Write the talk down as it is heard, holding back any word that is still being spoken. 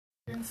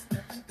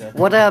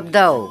What up,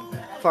 though?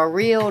 For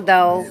real,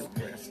 though?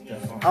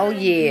 Oh,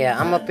 yeah,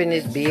 I'm up in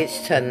this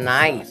bitch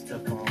tonight.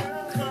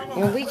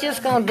 And we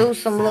just gonna do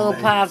some little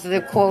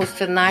positive quotes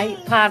tonight.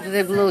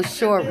 Positive little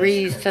short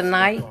reads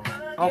tonight.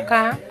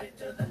 Okay?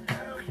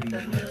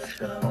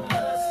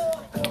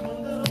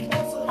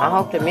 I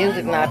hope the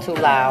music not too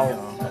loud.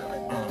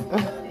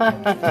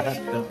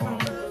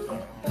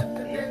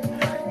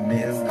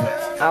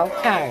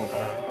 Okay.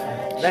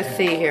 Let's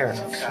see here.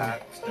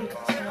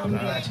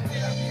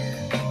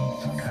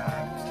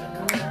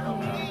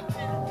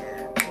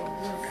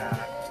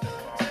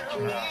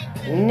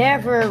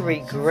 Never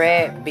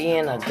regret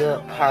being a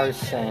good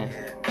person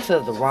to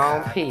the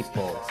wrong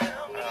people.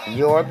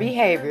 Your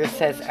behavior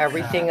says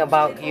everything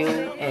about you,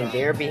 and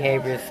their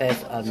behavior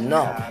says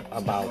enough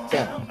about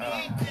them.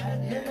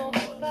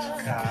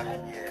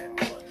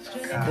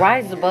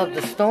 Rise above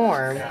the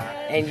storm,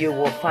 and you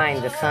will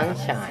find the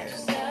sunshine.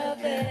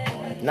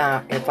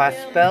 Now, if I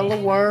spell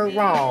a word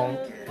wrong,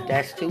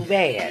 that's too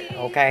bad,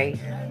 okay?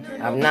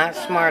 I'm not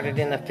smarter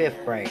than a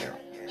 5th grader.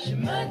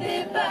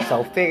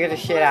 So figure the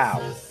shit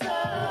out.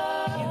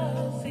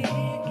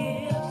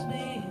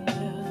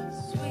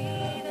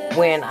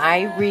 When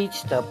I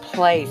reach the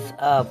place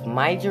of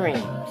my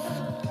dreams,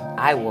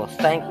 I will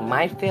thank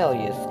my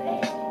failures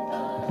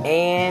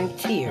and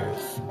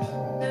tears.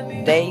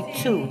 They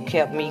too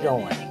kept me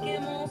going.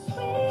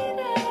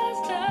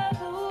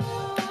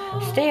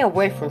 Stay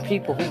away from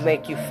people who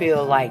make you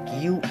feel like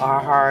you are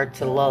hard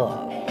to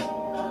love.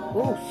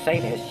 Ooh, say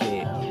that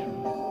shit.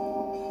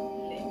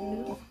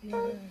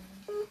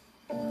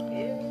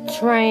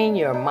 Train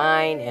your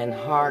mind and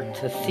heart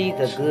to see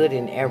the good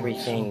in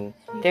everything.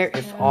 There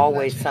is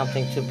always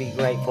something to be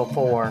grateful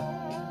for.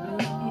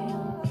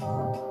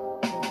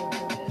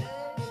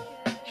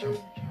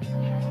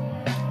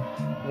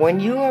 When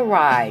you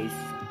arise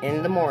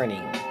in the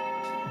morning,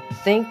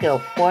 think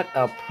of what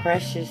a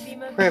precious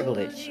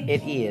privilege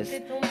it is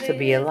to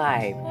be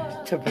alive,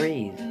 to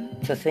breathe,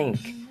 to think,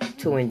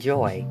 to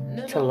enjoy,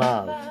 to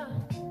love.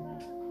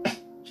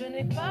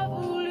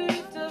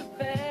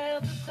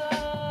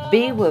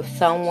 Be with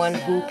someone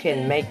who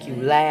can make you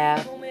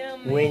laugh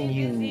when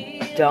you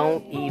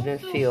don't even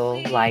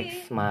feel like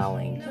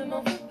smiling.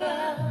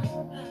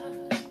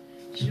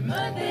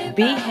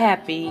 Be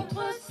happy.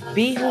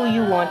 Be who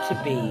you want to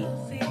be.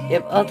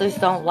 If others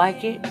don't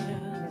like it,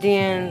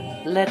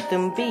 then let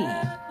them be.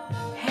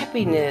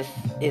 Happiness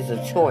is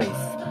a choice.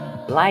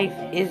 Life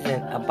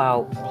isn't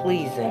about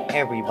pleasing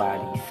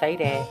everybody. Say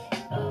that.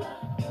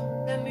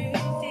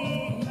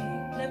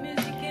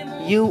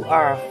 You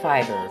are a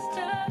fighter.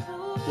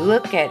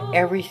 Look at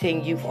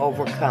everything you've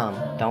overcome.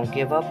 Don't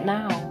give up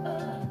now.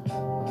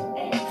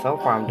 So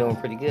far, I'm doing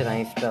pretty good. I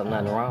ain't spelled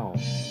nothing wrong.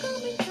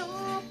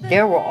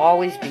 There will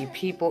always be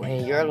people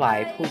in your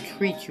life who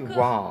treat you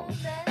wrong.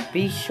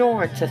 Be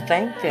sure to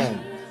thank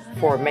them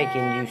for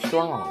making you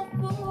strong.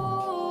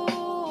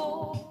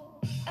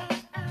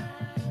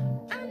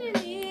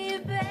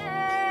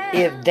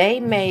 If they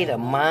made a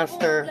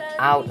monster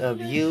out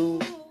of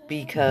you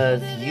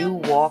because you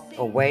walked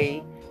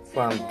away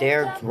from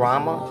their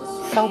drama,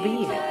 so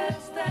be it.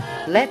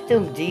 Let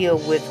them deal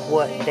with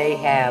what they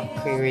have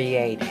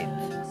created.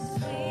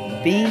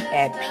 Be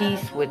at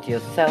peace with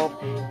yourself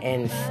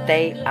and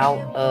stay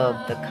out of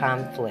the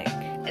conflict.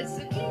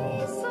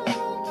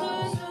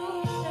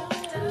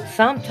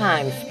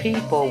 Sometimes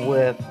people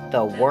with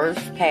the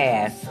worst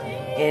past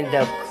end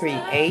up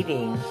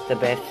creating the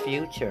best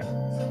future.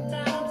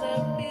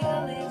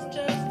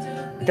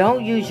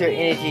 Don't use your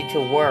energy to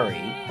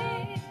worry.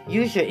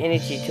 Use your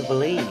energy to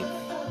believe.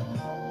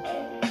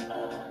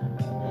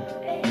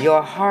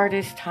 Your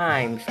hardest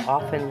times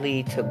often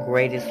lead to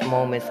greatest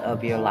moments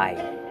of your life.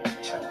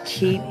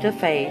 Keep the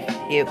faith.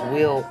 It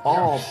will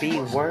all be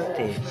worth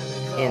it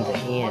in the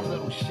end.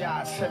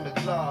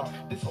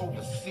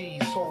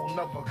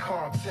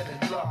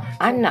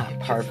 I'm not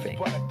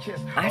perfect.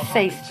 I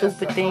say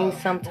stupid things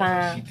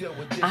sometimes.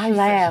 I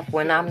laugh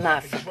when I'm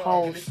not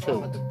supposed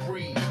to.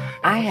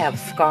 I have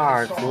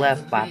scars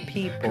left by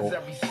people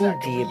who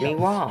did me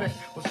wrong.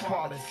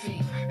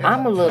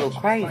 I'm a little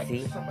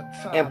crazy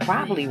and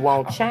probably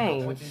won't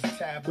change,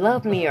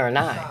 love me or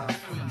not,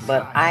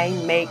 but I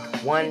make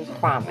one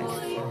promise,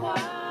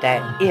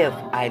 that if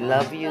I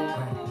love you,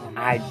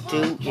 I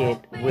do it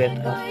with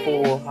a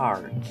full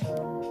heart.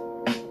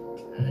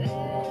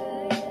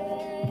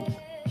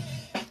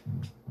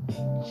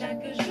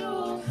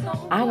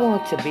 I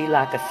want to be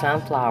like a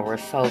sunflower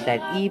so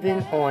that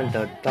even on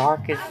the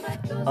darkest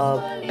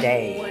of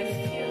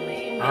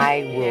days,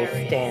 I will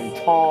stand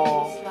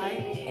tall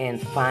and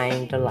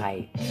find the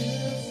light.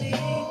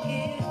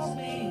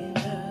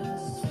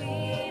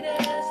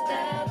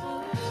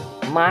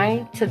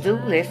 My to-do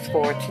list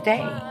for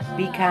today: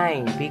 be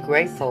kind, be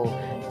grateful,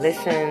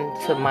 listen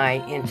to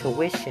my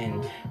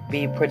intuition,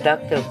 be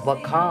productive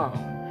but calm,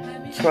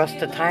 trust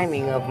the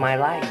timing of my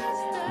life,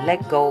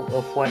 let go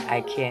of what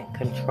I can't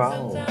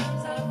control.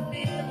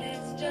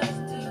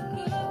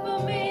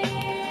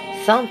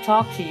 Some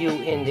talk to you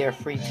in their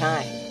free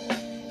time,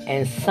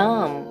 and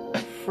some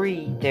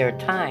free their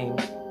time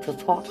to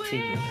talk to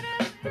you.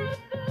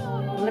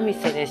 Let me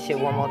say that shit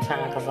one more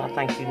time because I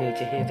think you need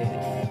to hear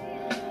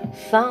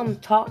this. Some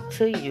talk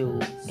to you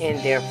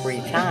in their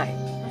free time,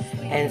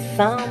 and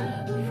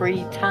some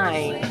free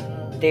time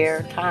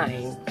their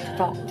time to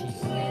talk to you.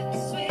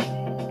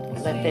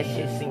 Let that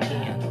shit sink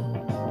in.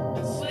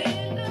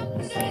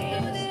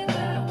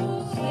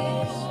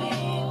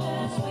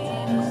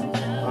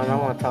 I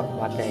don't want to talk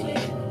about that yet.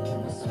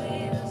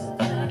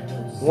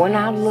 When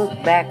I look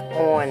back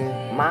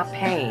on my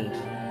pain,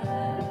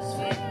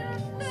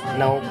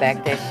 no,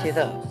 back that shit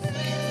up.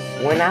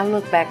 When I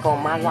look back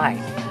on my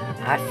life,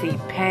 I see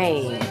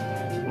pain,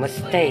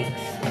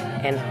 mistakes,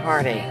 and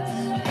heartache.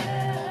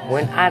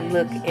 When I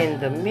look in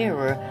the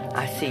mirror,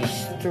 I see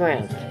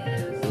strength,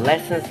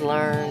 lessons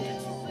learned,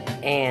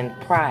 and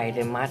pride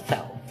in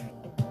myself.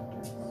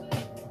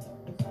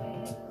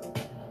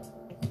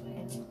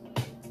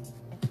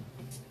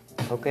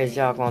 Okay, is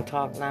y'all gonna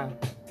talk now?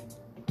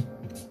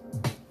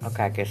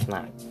 Okay, I guess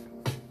not.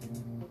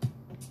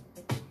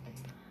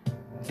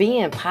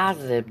 Being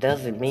positive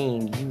doesn't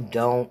mean you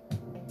don't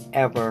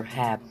ever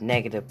have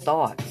negative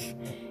thoughts.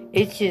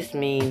 It just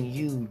means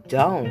you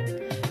don't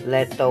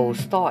let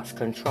those thoughts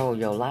control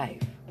your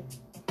life.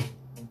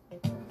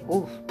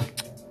 Ooh,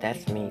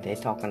 that's me. They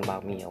talking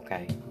about me,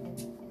 okay?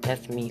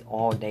 That's me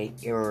all day,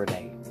 every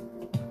day.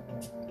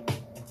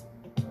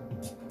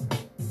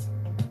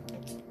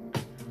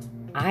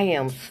 I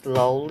am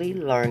slowly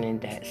learning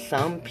that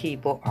some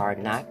people are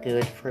not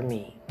good for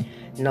me.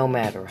 No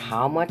matter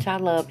how much I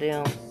love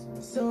them,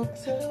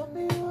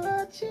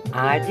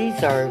 I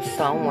deserve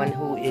someone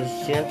who is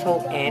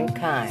gentle and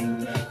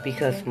kind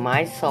because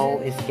my soul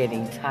is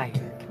getting tired.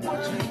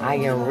 I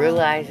am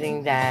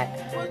realizing that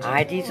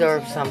I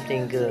deserve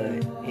something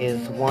good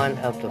is one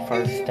of the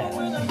first steps.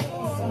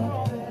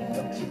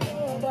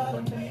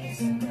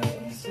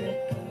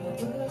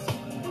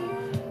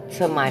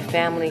 To my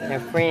family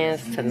and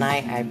friends,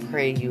 tonight I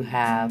pray you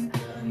have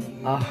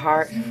a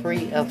heart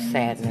free of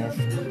sadness,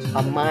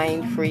 a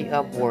mind free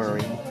of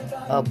worry,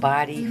 a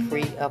body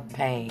free of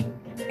pain,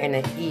 and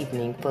an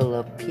evening full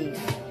of peace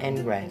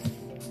and rest.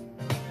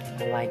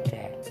 I like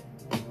that.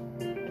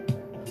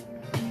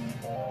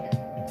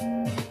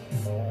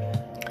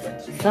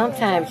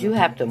 Sometimes you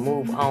have to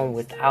move on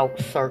without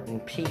certain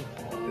people.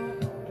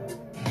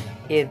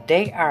 If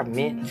they are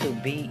meant to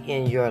be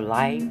in your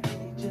life,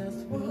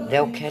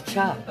 they'll catch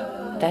up.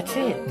 That's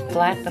it.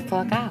 Flat the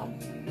fuck out.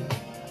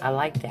 I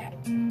like that.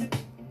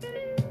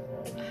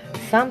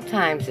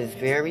 Sometimes it's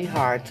very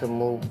hard to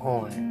move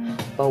on,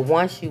 but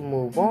once you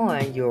move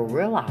on, you'll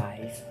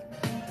realize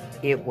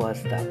it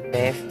was the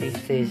best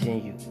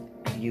decision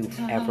you've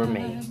ever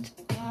made.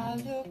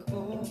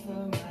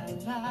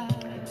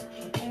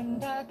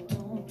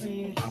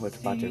 I was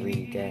about to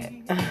read that.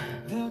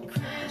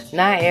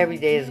 Not every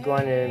day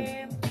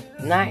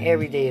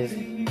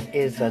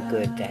is a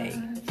good day.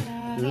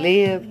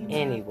 Live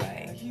anyway.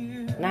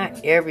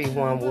 Not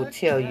everyone will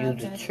tell you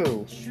the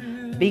truth.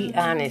 Be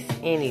honest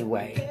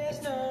anyway.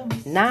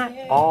 Not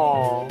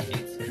all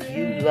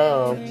you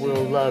love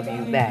will love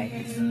you back.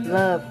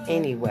 Love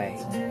anyway.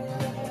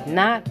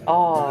 Not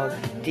all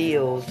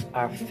deals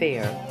are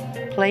fair.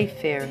 Play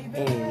fair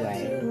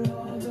anyway.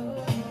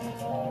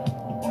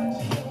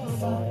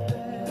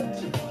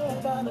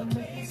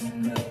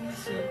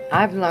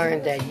 I've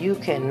learned that you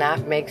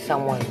cannot make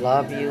someone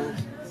love you.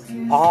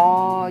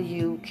 All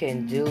you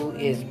can do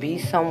is be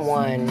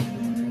someone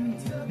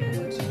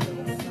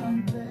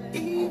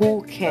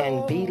who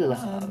can be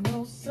loved.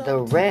 The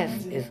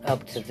rest is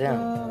up to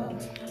them.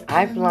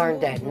 I've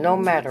learned that no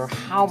matter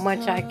how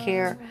much I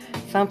care,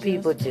 some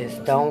people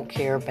just don't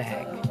care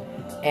back.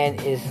 And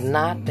it's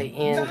not the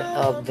end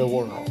of the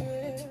world.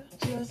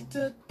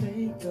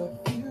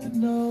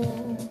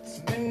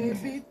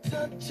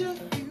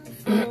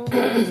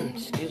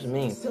 Excuse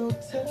me.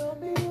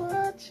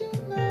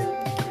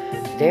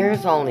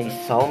 There's only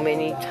so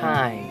many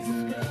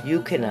times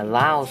you can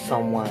allow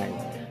someone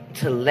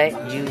to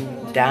let you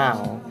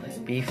down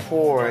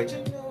before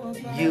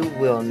you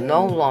will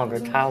no longer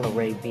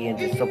tolerate being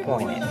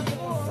disappointed.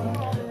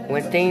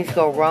 When things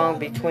go wrong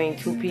between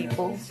two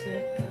people,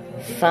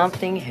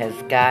 something has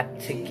got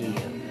to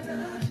give.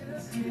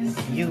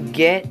 You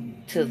get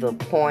to the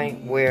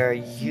point where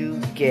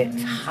you get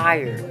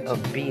tired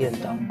of being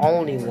the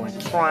only one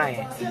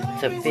trying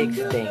to fix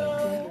things.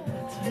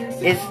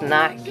 It's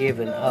not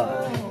giving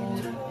up.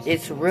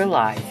 It's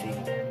realizing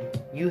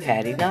you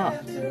had enough.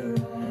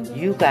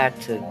 You got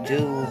to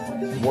do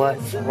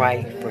what's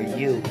right for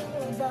you,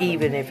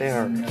 even if it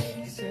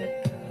hurts.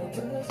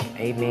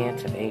 Amen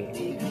to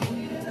that.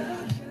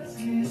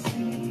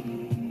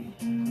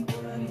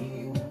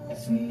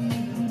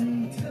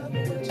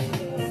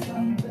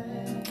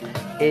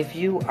 If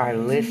you are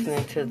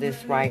listening to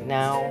this right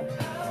now,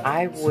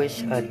 I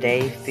wish a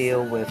day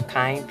filled with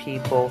kind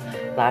people,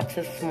 lots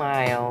of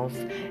smiles,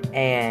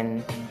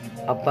 and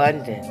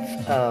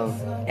abundance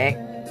of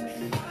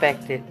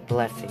expected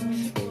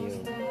blessings for you.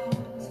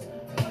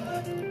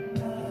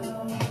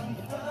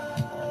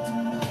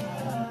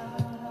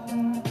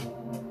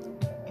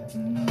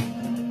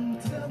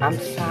 I'm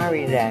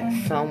sorry that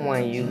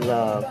someone you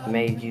love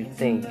made you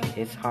think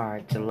it's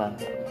hard to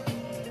love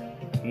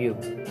you.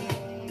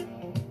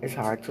 It's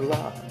hard to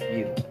love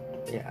you.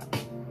 Yeah.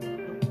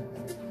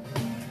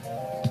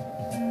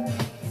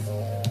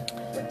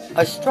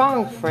 A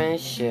strong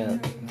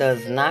friendship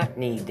does not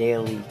need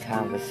daily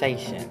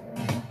conversation.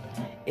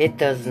 It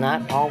does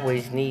not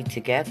always need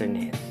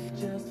togetherness.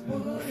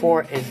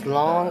 For as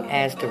long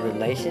as the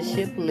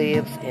relationship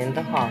lives in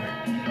the heart,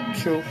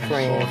 true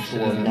friends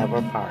will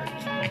never part.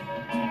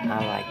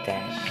 I like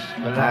that.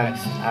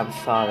 I've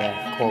saw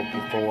that quote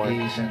before.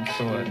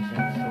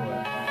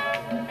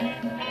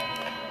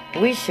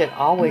 We should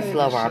always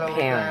love our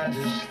parents.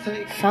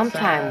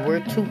 Sometimes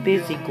we're too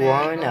busy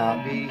growing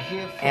up,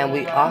 and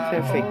we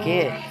often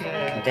forget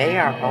they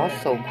are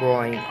also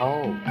growing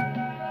old.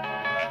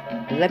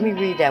 Let me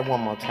read that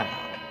one more time.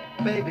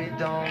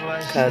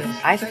 Because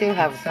I still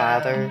have a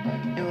father,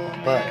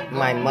 but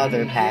my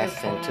mother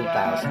passed in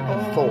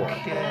 2004.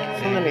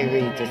 So let me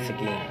read this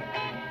again.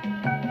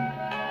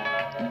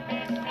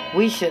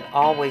 We should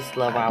always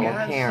love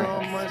our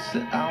parents.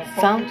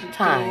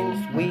 Sometimes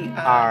we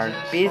are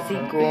busy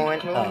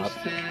growing up,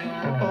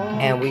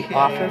 and we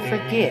often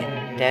forget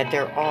that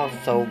they're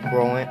also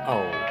growing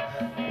old.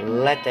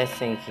 Let that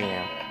sink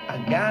in. I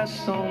got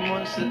so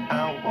much that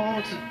I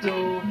want to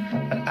do,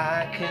 but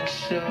I can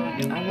show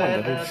you. I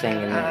wonder who's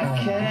singing this. I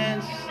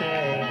can't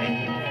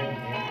say.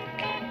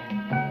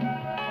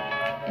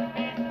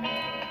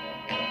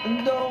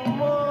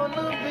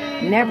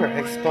 Never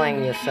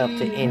explain yourself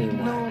to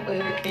anyone,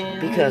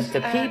 because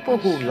the people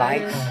who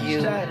likes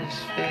you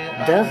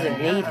doesn't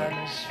need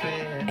it,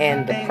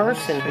 and the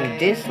person who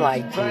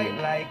dislikes you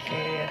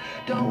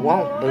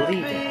won't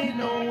believe it.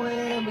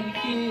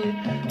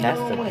 That's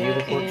the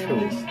beautiful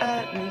truth.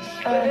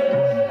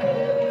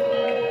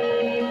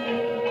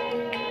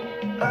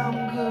 I'm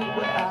good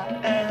where I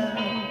am.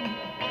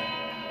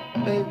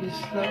 Baby,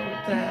 slow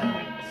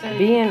down.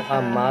 Being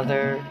a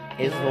mother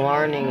is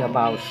learning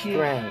about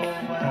strength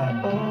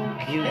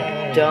you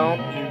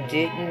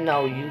didn't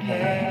know you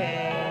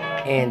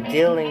had, and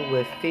dealing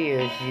with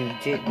fears you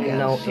didn't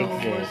know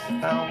exist.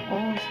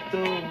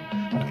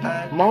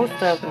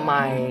 Most of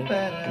my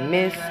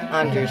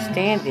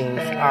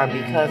misunderstandings are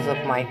because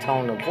of my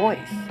tone of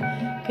voice.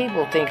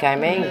 People think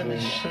I'm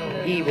angry,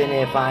 even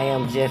if I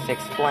am just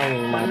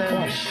explaining my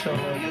point.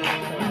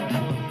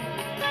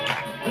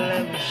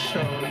 Let me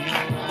show you.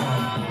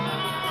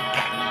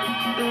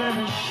 Let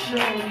me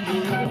show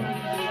you.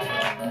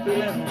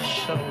 Let me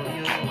show you.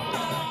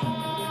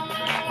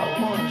 I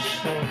wanna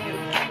show you.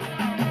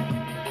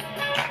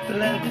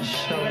 Let me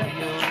show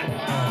you.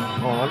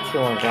 Oh, I'm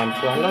chewing gum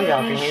too. I know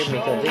y'all can hear me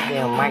because this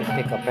damn mic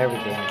pick up every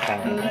damn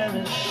time. Let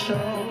me show you.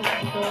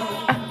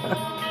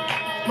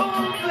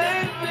 Oh,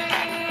 baby,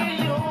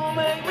 you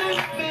make me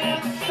feel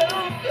so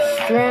good.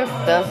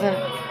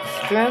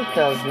 Strength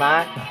does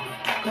not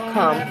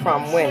come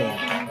from winning.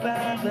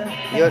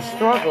 Your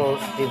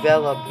struggles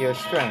develop your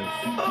strength.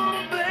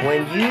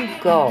 When you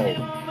go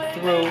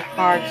through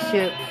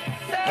hardship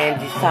and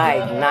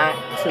decide not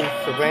to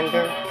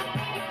surrender,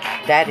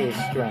 that is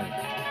strength.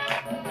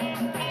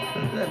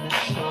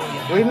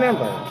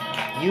 Remember,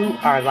 you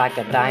are like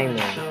a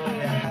diamond,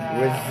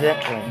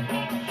 resilient,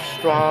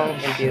 strong,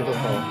 and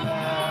beautiful.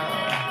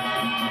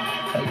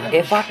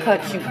 If I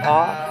cut you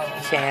off,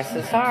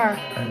 chances are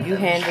you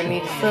handed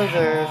me the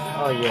scissors.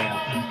 Oh yeah,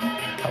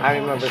 I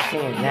remember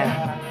seeing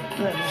that.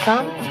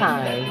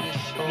 Sometimes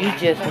you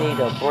just need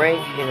a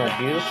break in a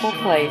beautiful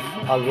place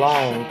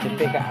alone to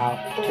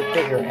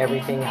figure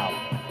everything out.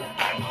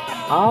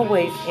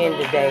 Always end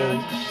the day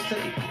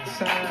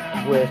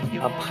with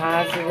a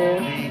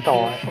positive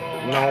thought.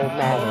 No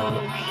matter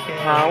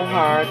how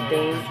hard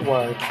things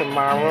were,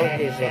 tomorrow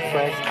is a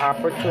fresh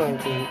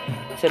opportunity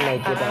to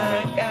make it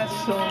better. I got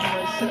so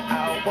much that I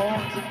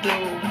want to do,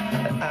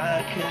 and I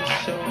can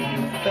show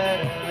you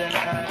better than I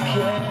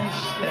can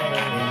say.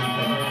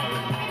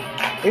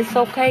 It's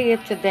okay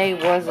if today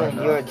wasn't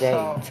your day.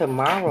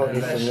 Tomorrow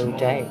is a new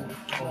day.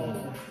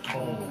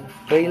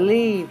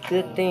 Believe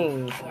good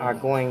things are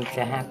going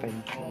to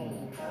happen.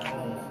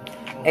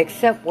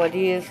 Accept what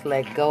is,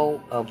 let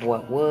go of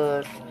what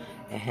was,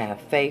 and have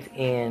faith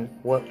in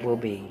what will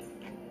be.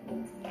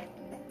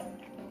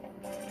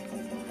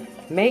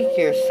 Make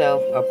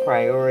yourself a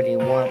priority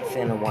once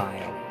in a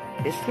while.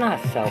 It's not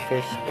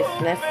selfish,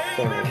 it's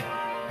necessary.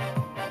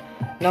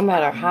 No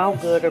matter how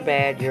good or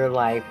bad your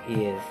life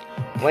is,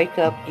 wake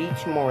up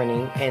each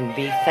morning and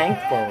be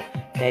thankful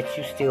that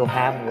you still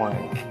have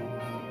one.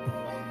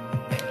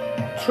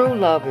 True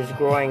love is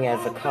growing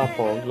as a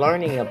couple,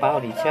 learning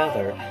about each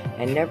other,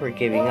 and never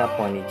giving up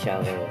on each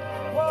other.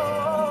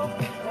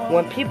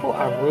 When people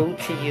are rude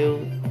to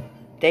you,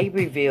 they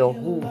reveal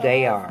who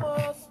they are,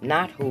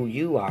 not who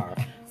you are.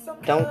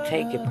 Don't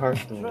take it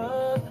personally.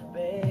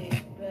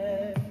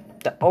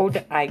 The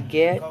older I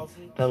get,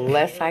 the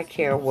less I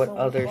care what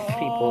other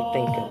people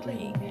think of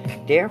me.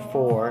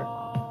 Therefore,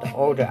 the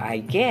older I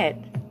get,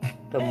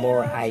 the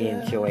more I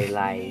enjoy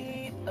life.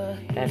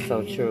 That's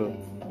so true.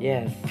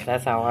 Yes,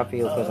 that's how I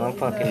feel because I'm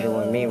fucking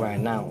doing me right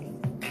now.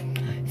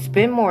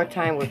 Spend more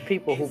time with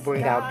people who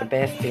bring out the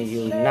best in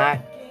you, not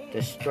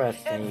the stress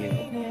in you.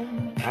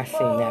 I've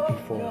seen that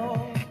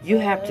before. You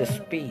have to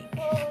speak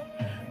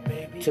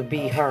to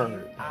be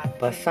heard,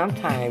 but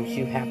sometimes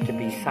you have to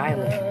be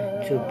silent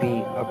to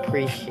be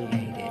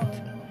appreciated.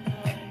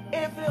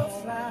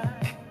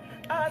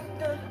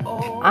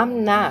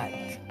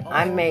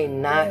 I may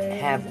not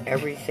have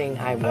everything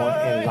I want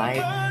in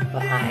life,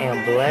 but I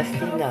am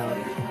blessed enough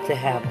to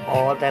have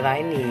all that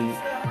I need.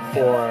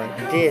 For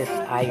this,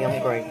 I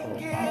am grateful.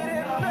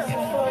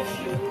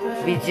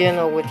 Be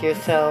gentle with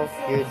yourself.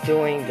 You're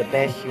doing the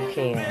best you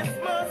can.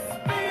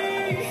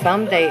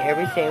 Someday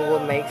everything will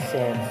make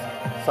sense.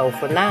 So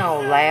for now,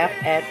 laugh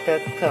at the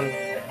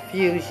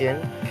confusion,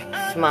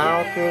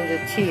 smile through the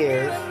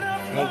tears,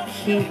 and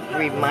keep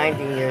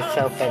reminding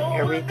yourself that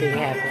everything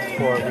happens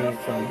for a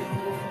reason.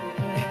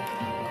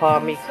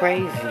 Call me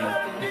crazy,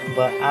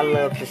 but I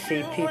love to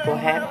see people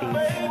happy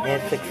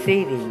and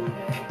succeeding.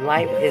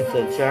 Life is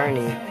a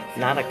journey,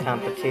 not a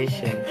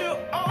competition.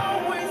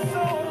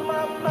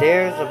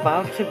 There's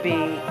about to be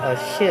a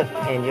shift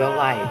in your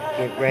life.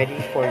 Get ready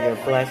for your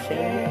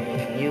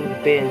blessing.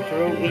 You've been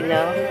through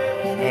enough,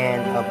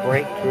 and a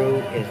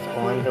breakthrough is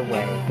on the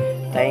way.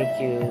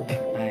 Thank you.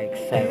 I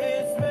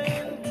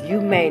accept.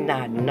 You may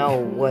not know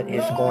what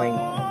is going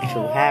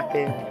to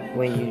happen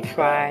when you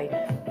try,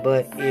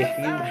 but if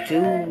you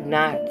do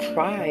not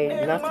try,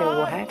 nothing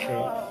will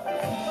happen.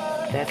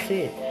 That's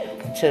it.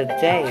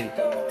 Today,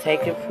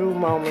 take a few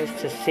moments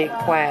to sit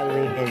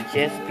quietly and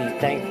just be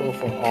thankful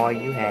for all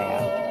you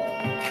have.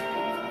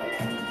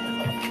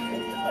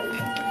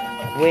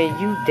 When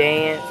you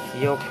dance,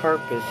 your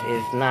purpose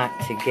is not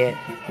to get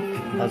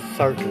a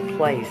certain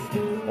place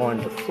on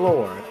the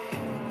floor.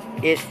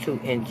 It's to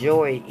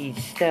enjoy each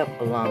step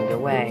along the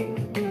way.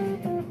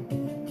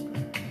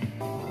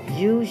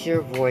 Use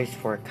your voice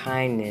for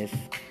kindness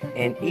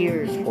and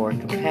ears for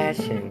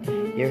compassion,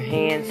 your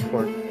hands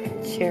for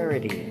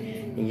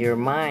charity, your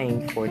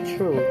mind for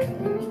truth,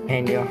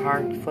 and your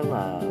heart for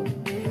love.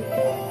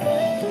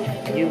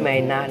 You may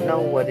not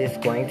know what is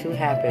going to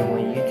happen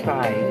when you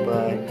try,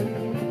 but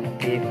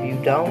if you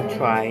don't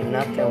try,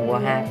 nothing will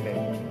happen.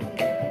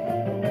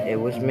 It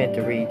was meant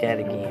to read that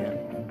again.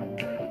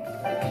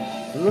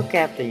 Look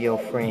after your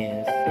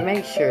friends.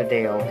 Make sure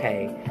they're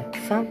okay.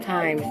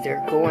 Sometimes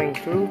they're going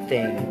through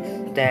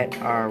things that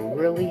are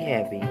really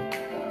heavy,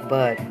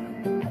 but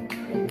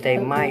they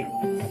might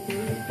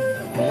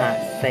not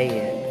say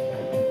it.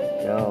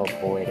 Oh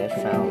boy, that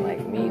sounds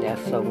like me.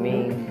 That's so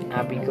mean.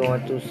 I be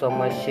going through so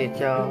much shit,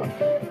 y'all.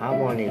 I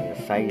won't even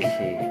say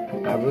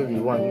shit. I really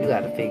won't. You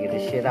gotta figure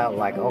this shit out.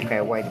 Like,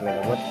 okay, wait a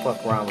minute. What the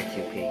fuck wrong with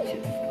you,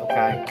 Peaches?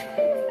 Okay?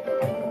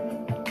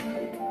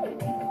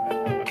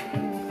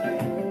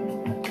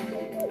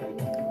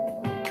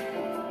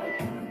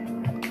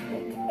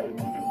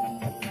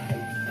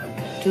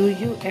 Do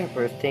you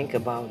ever think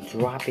about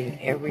dropping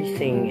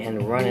everything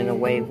and running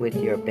away with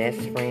your best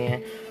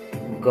friend?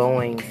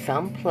 Going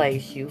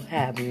someplace you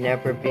have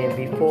never been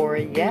before?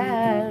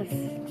 Yes.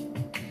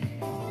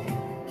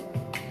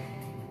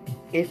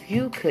 If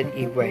you could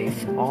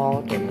erase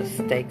all the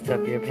mistakes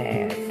of your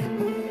past,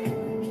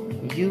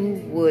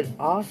 you would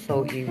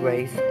also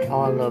erase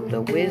all of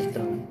the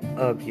wisdom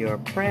of your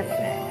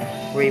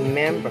present.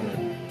 Remember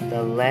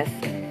the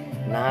lesson,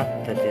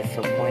 not the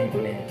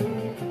disappointment.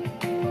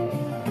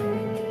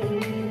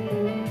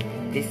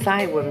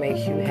 Decide what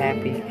makes you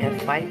happy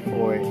and fight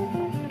for it.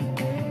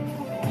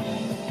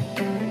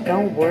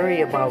 Don't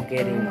worry about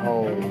getting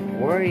old.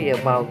 Worry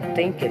about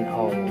thinking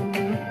old.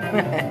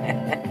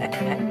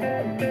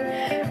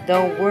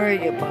 Don't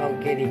worry about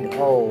getting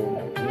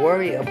old.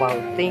 Worry about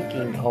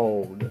thinking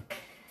old.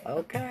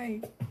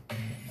 Okay?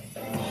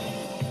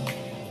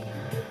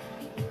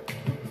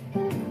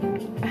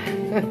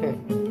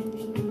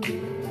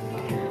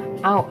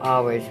 I'll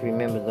always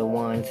remember the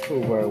ones who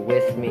were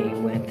with me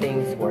when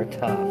things were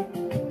tough,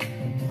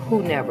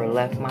 who never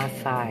left my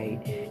side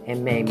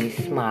and made me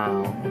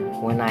smile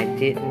when I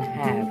didn't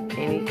have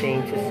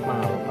anything to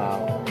smile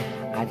about.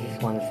 I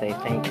just want to say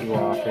thank you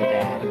all for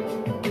that.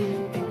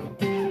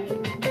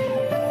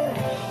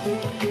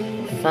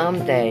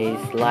 Some days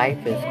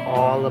life is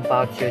all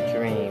about your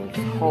dreams,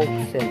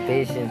 hopes, and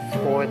visions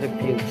for the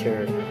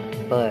future,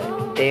 but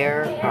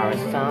there are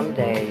some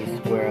days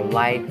where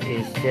life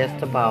is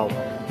just about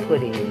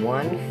putting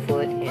one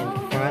foot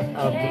in front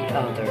of the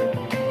other,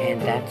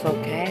 and that's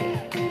okay.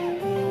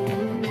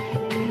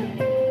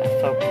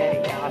 That's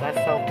okay, y'all.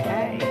 That's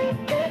okay.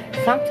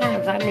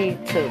 Sometimes I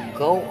need to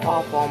go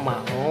off on my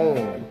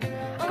own.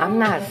 I'm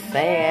not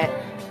sad.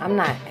 I'm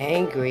not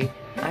angry.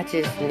 I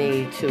just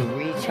need to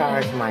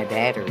recharge my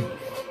batteries.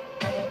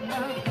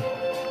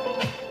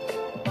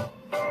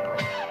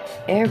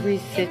 Every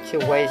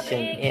situation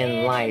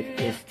in life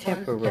is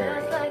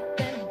temporary.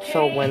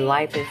 So when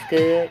life is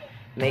good,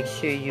 make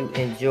sure you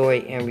enjoy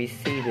and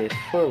receive it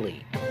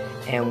fully.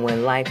 And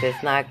when life is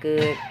not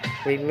good,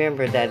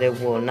 remember that it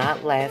will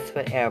not last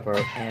forever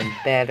and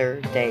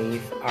better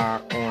days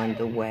are on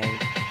the way.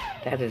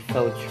 That is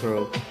so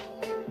true.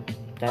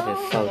 That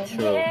is so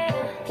true.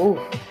 Ooh,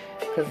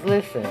 Because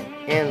listen,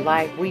 in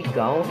life we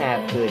gon'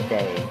 have good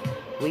days.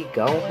 We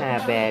gon'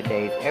 have bad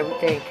days.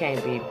 Everything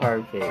can't be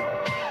perfect.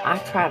 I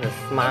try to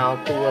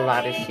smile through a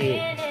lot of shit,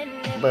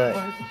 but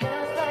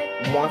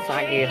once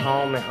I get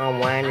home and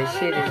unwind, the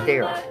shit is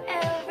there.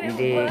 You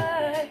dig?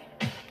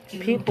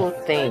 People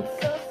think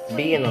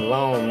being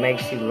alone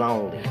makes you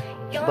lonely,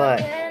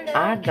 but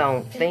I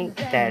don't think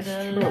that's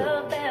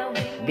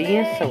true.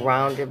 Being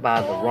surrounded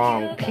by the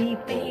wrong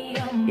people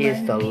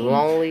is the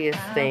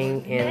loneliest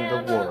thing in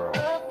the world.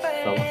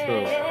 So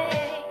true.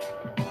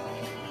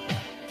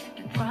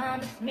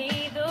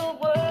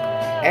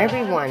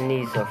 Everyone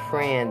needs a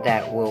friend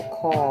that will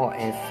call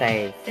and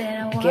say,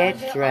 "Get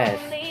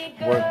dressed.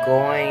 We're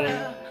going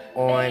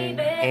on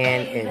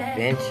an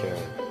adventure."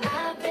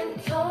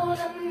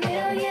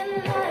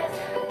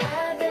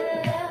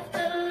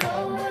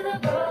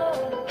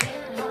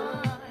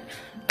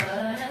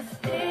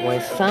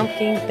 When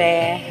something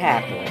bad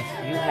happens,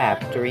 you have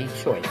three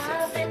choices.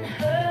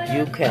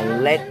 You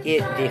can let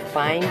it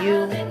define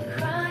you,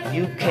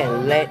 you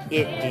can let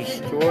it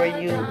destroy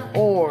you,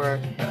 or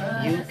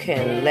you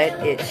can let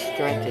it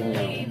strengthen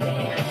you.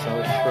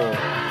 So true.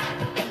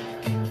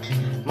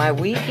 My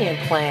weekend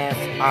plans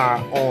are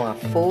on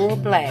full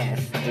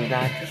blast. Do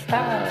not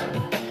disturb.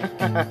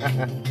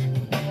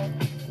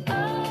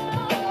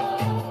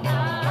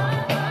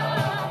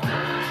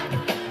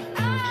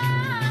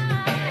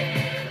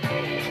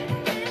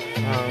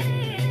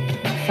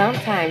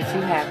 Sometimes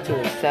you have to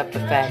accept the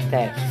fact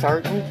that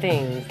certain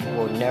things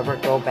will never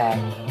go back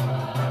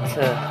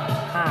to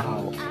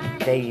how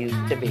they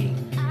used to be.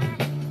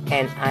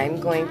 And I'm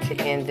going to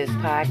end this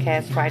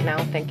podcast right now.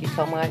 Thank you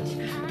so much.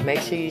 Make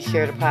sure you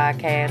share the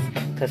podcast,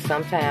 because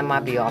sometimes I'll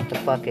be off the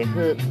fucking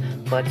hook.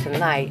 But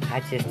tonight,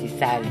 I just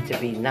decided to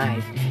be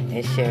nice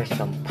and share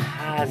some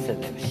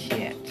positive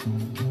shit.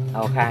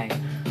 Okay?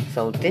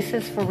 So this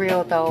is for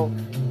real, though.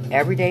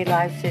 Everyday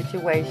life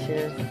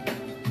situations.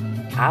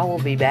 I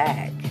will be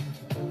back.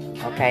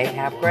 Okay?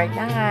 Have a great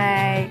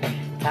night.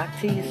 Talk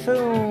to you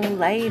soon.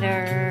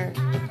 Later.